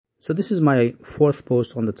So this is my fourth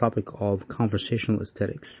post on the topic of conversational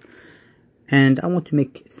aesthetics. And I want to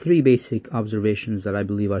make three basic observations that I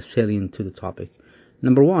believe are salient to the topic.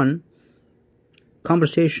 Number one,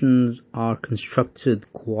 conversations are constructed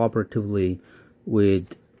cooperatively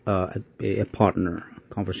with a partner,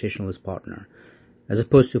 a conversationalist partner. As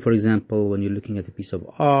opposed to, for example, when you're looking at a piece of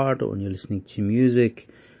art or when you're listening to music,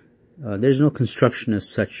 there's no construction as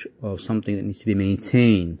such of something that needs to be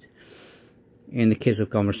maintained. In the case of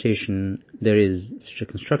conversation, there is such a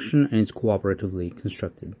construction and it's cooperatively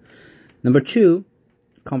constructed. Number two,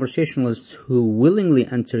 conversationalists who willingly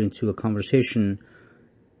enter into a conversation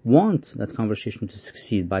want that conversation to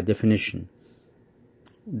succeed by definition.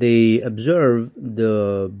 They observe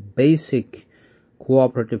the basic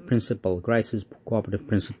cooperative principle, Grice's cooperative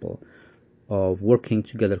principle of working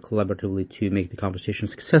together collaboratively to make the conversation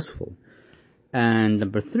successful. And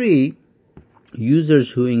number three, users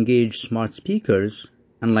who engage smart speakers,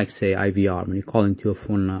 unlike say IVR, when you call into a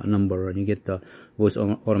phone number and you get the voice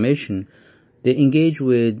automation, they engage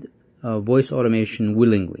with voice automation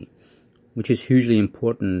willingly, which is hugely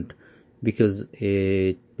important because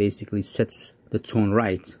it basically sets the tone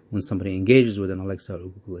right when somebody engages with an Alexa or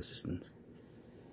Google Assistant.